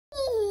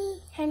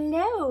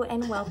Hello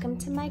and welcome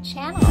to my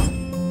channel.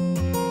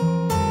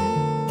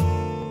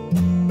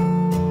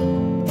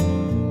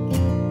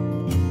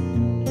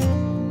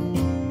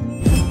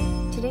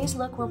 Today's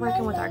look, we're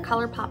working with our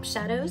Colourpop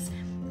shadows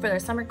for their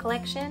summer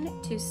collection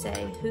to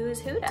say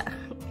who's HUDA.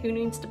 Who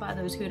needs to buy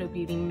those HUDA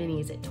Beauty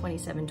minis at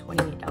 $27,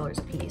 $28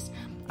 a piece?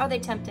 Are they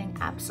tempting?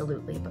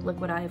 Absolutely. But look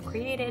what I have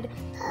created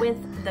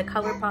with the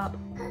Colourpop.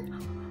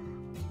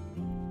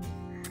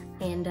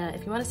 And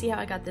if you want to see how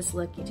I got this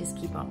look, you just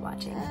keep on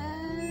watching.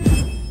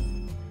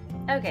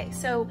 Okay,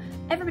 so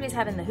everybody's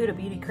having the HUDA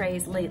Beauty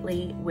craze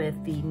lately with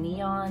the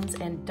neons,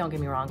 and don't get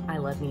me wrong, I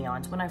love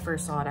neons. When I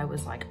first saw it, I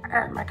was like,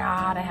 oh my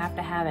God, I have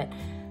to have it.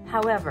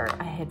 However,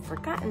 I had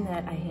forgotten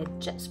that I had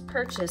just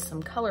purchased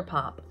some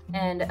Colourpop,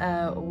 and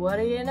what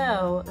do you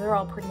know, they're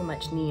all pretty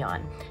much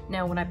neon.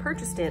 Now, when I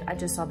purchased it, I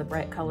just saw the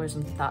bright colors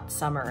and thought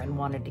summer and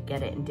wanted to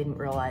get it and didn't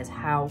realize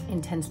how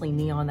intensely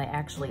neon they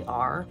actually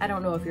are. I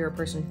don't know if you're a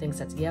person who thinks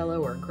that's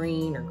yellow or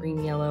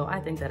green yellow. I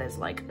think that is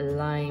like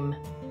lime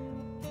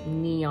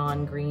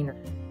neon green,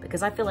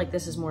 because I feel like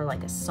this is more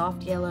like a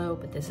soft yellow,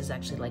 but this is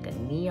actually like a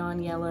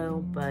neon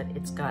yellow, but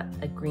it's got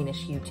a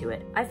greenish hue to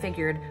it. I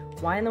figured,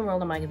 why in the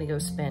world am I gonna go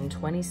spend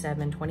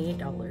 $27,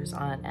 $28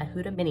 on a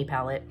HUDA mini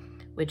palette,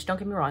 which, don't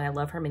get me wrong, I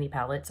love her mini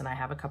palettes and I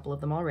have a couple of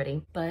them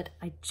already, but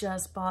I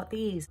just bought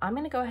these. I'm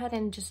gonna go ahead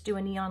and just do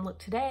a neon look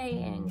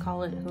today and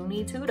call it Who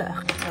Needs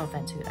HUDA? No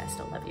offense, HUDA, I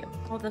still love you.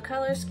 Well, the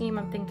color scheme,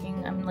 I'm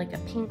thinking I'm like a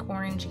pink,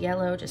 orange,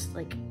 yellow, just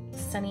like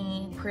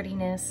sunny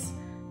prettiness.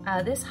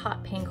 This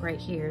hot pink right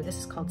here, this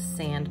is called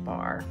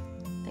Sandbar.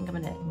 I think I'm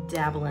gonna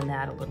dabble in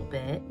that a little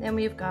bit. Then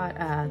we've got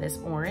this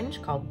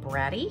orange called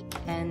Bratty,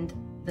 and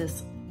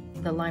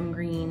the lime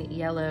green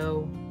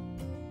yellow,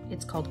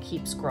 it's called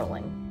Keep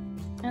Scrolling.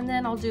 And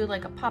then I'll do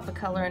like a pop of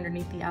color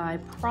underneath the eye,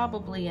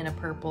 probably in a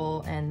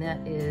purple, and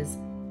that is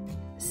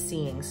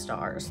Seeing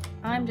Stars.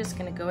 I'm just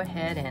gonna go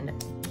ahead and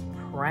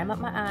prime up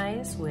my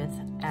eyes with,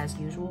 as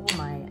usual,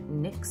 my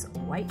NYX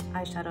white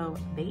eyeshadow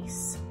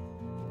base.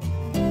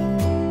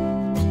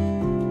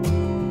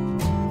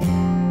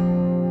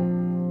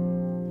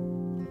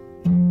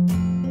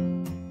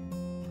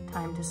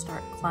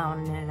 Start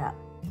clowning it up.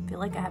 I feel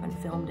like I haven't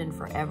filmed in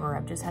forever.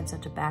 I've just had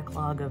such a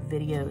backlog of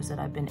videos that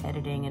I've been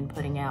editing and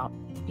putting out.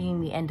 Being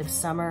the end of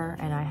summer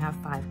and I have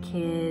 5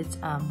 kids,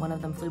 one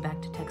of them flew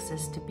back to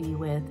Texas to be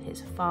with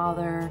his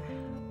father.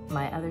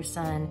 My other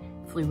son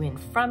flew in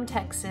from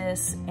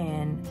Texas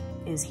and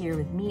is here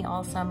with me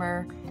all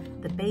summer.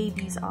 The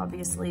babies,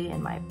 obviously,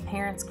 and my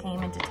parents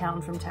came into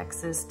town from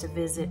Texas to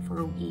visit for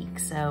a week,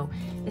 so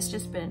it's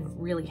just been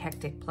really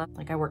hectic. Plus,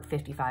 like, I worked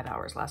 55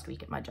 hours last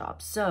week at my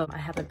job, so I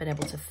haven't been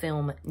able to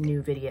film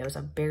new videos.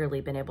 I've barely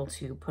been able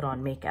to put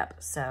on makeup,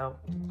 so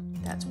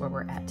that's where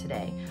we're at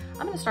today.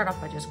 I'm gonna start off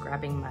by just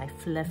grabbing my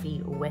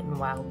fluffy Wet n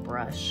Wild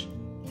brush,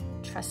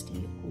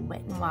 trusty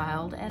Wet n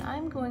Wild, and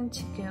I'm going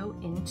to go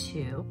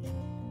into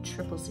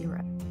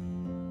 000.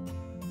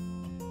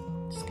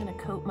 Just gonna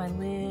coat my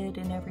lid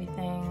and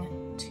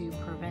everything to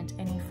prevent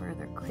any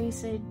further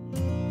creasing.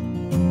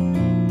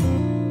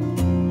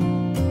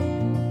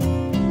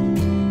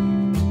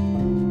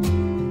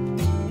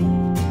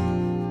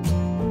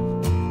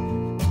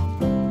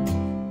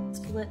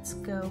 Let's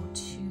go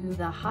to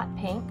the hot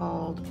pink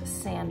called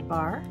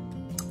Sandbar,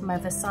 my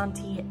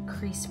Vasanti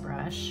crease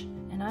brush,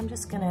 and I'm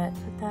just gonna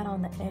put that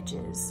on the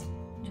edges.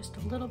 Just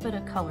a little bit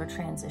of color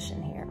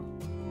transition here.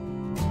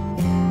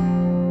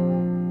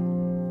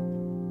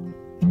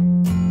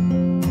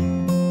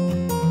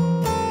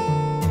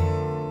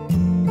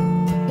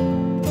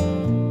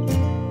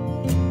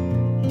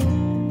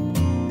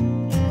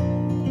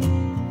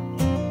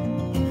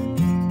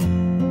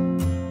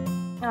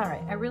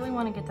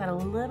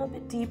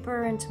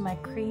 Deeper into my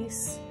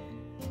crease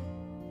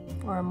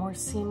for a more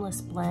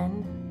seamless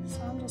blend.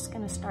 So I'm just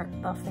gonna start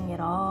buffing it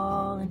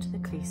all into the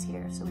crease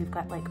here. So we've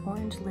got like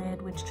orange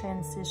lid, which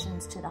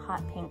transitions to the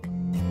hot pink.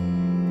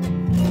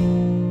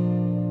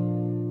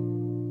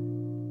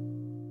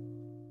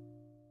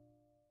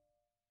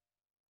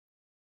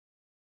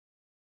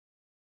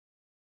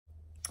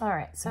 All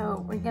right,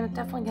 so we're gonna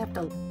definitely have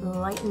to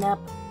lighten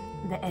up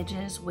the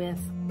edges with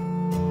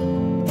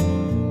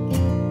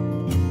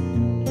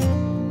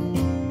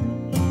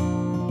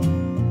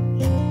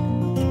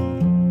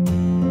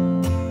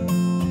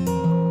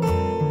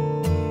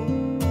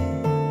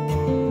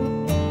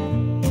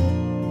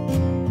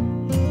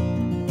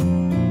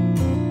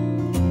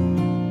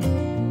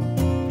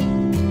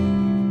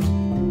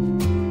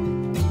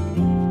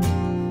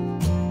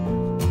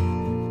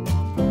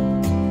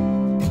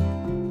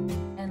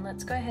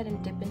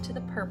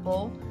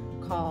purple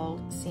called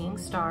Seeing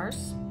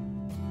Stars.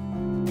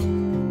 I'm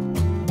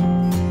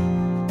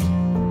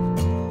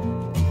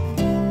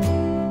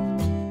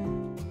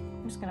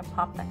just gonna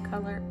pop that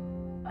color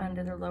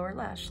under the lower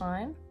lash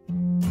line.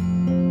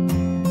 And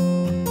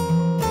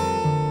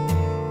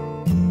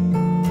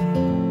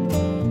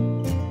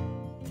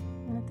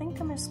I think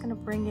I'm just gonna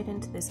bring it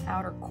into this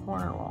outer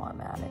corner while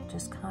I'm at it,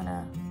 just kind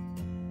of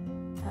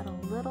add a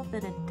little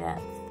bit of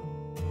depth.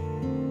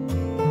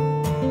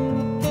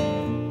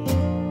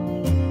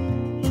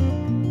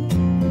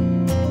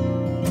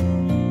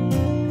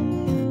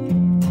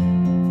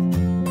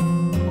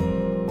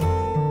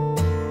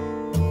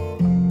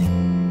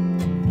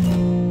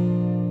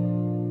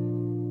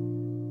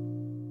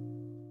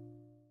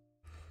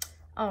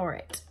 All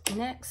right,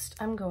 next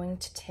I'm going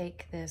to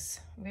take this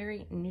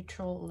very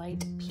neutral,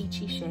 light,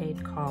 peachy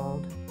shade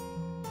called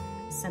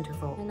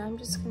Centerfold. And I'm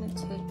just gonna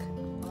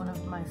take one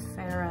of my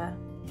Farah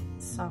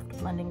soft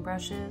blending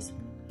brushes,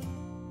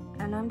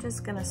 and I'm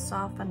just gonna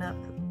soften up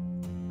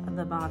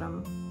the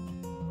bottom.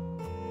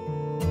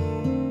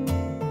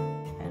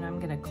 And I'm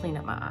gonna clean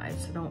up my eyes,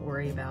 so don't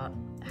worry about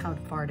how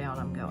far down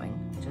I'm going.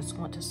 I just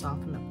want to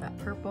soften up that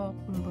purple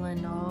and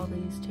blend all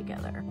these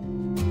together.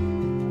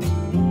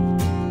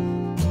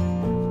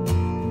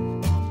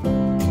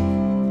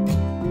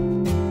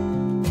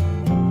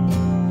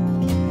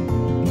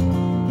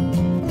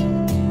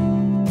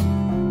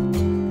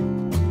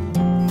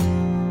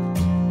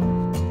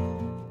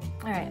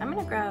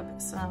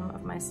 Some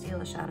of my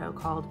Stila shadow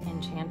called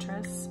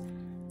Enchantress,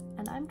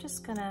 and I'm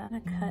just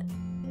gonna cut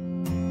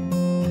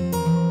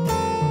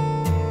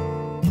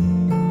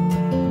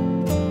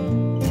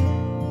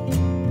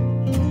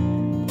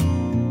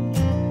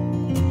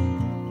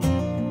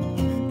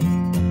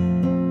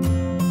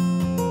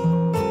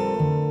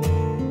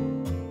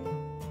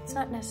it's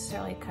not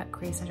necessarily a cut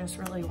crease, I just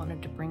really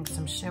wanted to bring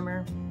some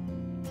shimmer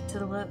to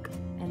the look,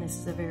 and this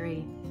is a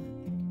very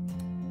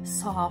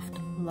soft,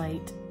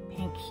 light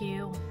pink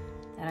hue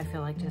that I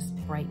feel like just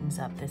brightens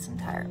up this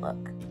entire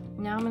look.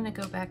 Now I'm gonna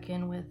go back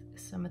in with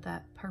some of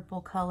that purple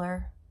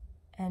color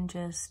and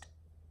just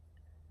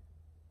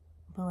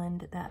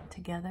blend that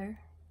together.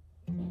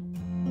 And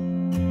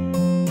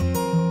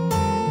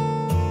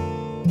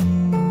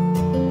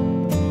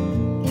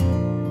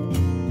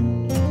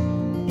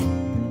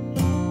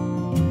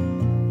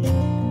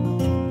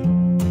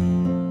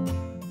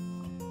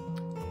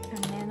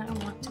then I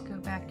want to go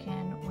back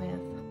in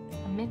with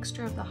a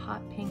mixture of the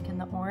hot pink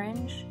and the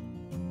orange.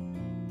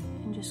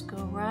 Just go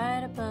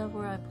right above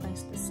where I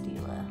placed the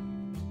Stila.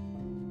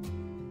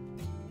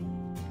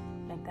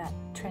 Make that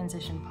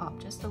transition pop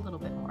just a little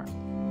bit more.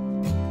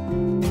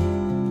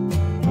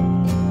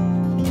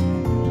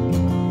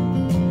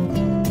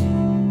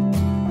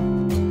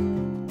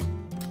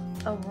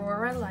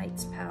 Aurora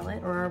Lights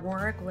palette, or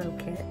Aurora Glow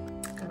Kit.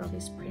 Got all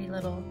these pretty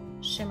little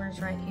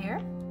shimmers right here.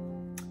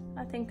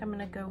 I think I'm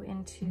gonna go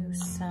into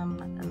some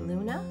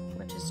Luna,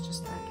 which is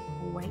just that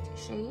white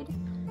shade,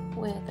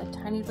 with a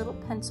tiny little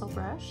pencil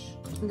brush.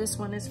 This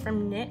one is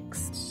from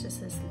NYX. It's just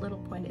this little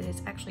point. It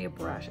is actually a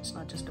brush, it's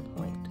not just a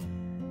point.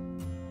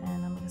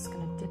 And I'm just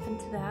gonna dip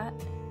into that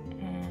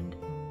and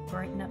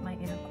brighten up my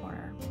inner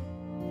corner.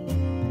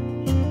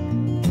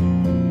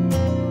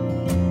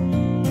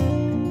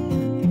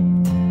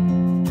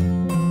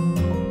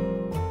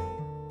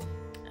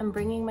 I'm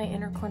bringing my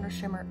inner corner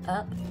shimmer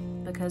up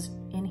because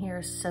in here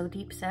is so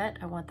deep set.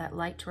 I want that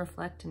light to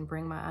reflect and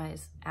bring my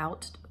eyes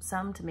out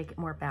some to make it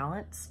more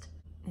balanced.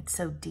 It's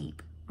so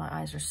deep. My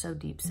eyes are so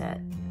deep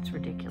set. It's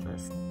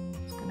ridiculous.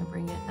 Just gonna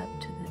bring it up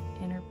to the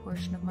inner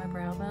portion of my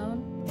brow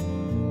bone.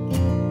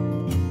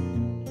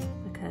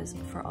 Because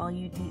for all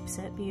you deep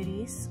set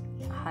beauties,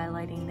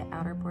 highlighting the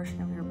outer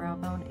portion of your brow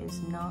bone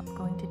is not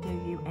going to do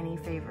you any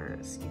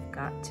favors. You've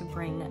got to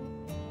bring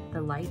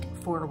the light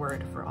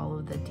forward for all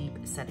of the deep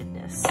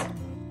settedness.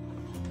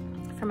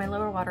 For my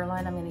lower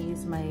waterline, I'm gonna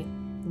use my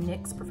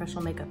NYX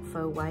Professional Makeup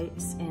Faux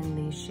Whites in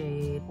the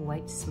shade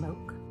White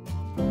Smoke.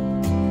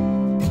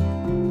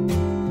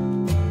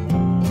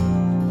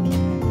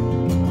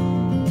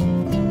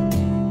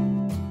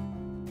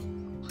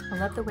 I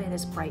love the way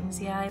this brightens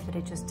the eye, but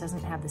it just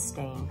doesn't have the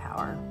staying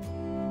power.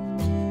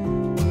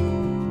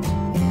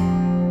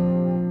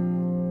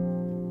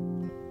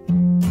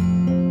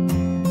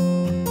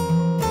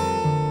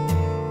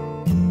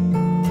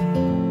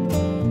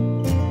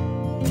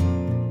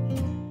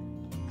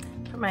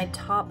 For my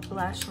top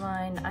lash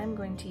line, I'm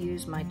going to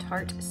use my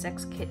Tarte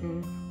Sex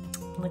Kitten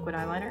liquid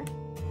eyeliner.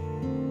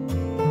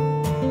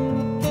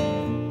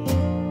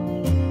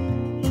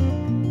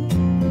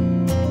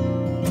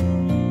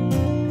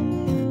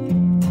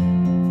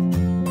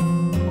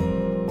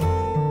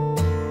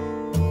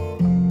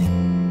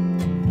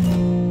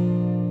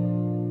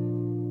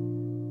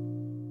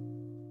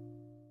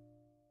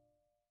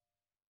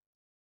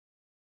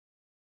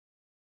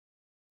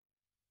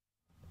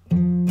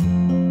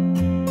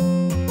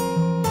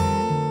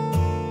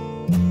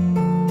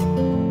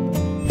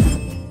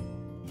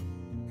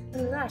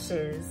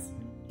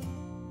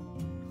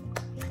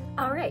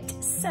 All right,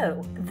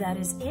 so that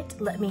is it.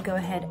 Let me go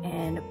ahead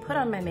and put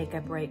on my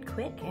makeup right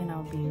quick, and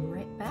I'll be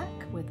right back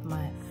with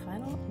my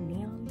final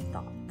neon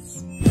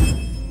thoughts.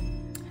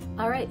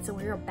 All right, so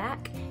we're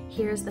back.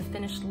 Here's the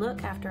finished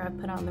look after I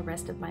put on the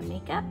rest of my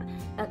makeup.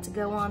 About to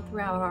go on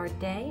throughout our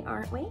day,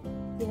 aren't we?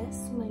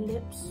 Yes, my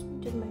lips,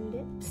 did my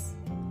lips.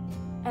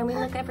 And we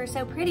look ever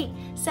so pretty.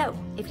 So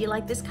if you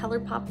like this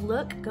Colourpop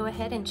look, go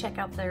ahead and check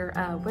out their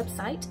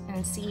website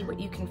and see what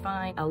you can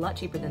find. A lot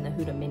cheaper than the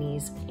HUDA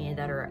minis, and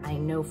that are, I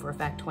know for a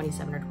fact,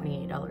 $27 or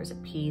 $28 a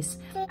piece.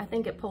 I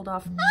think it pulled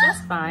off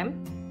just fine.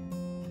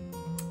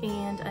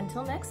 And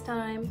until next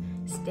time,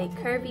 stay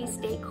curvy,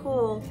 stay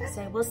cool.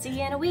 So we'll see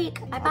you in a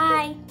week.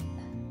 Bye-bye.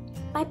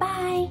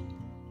 Bye-bye.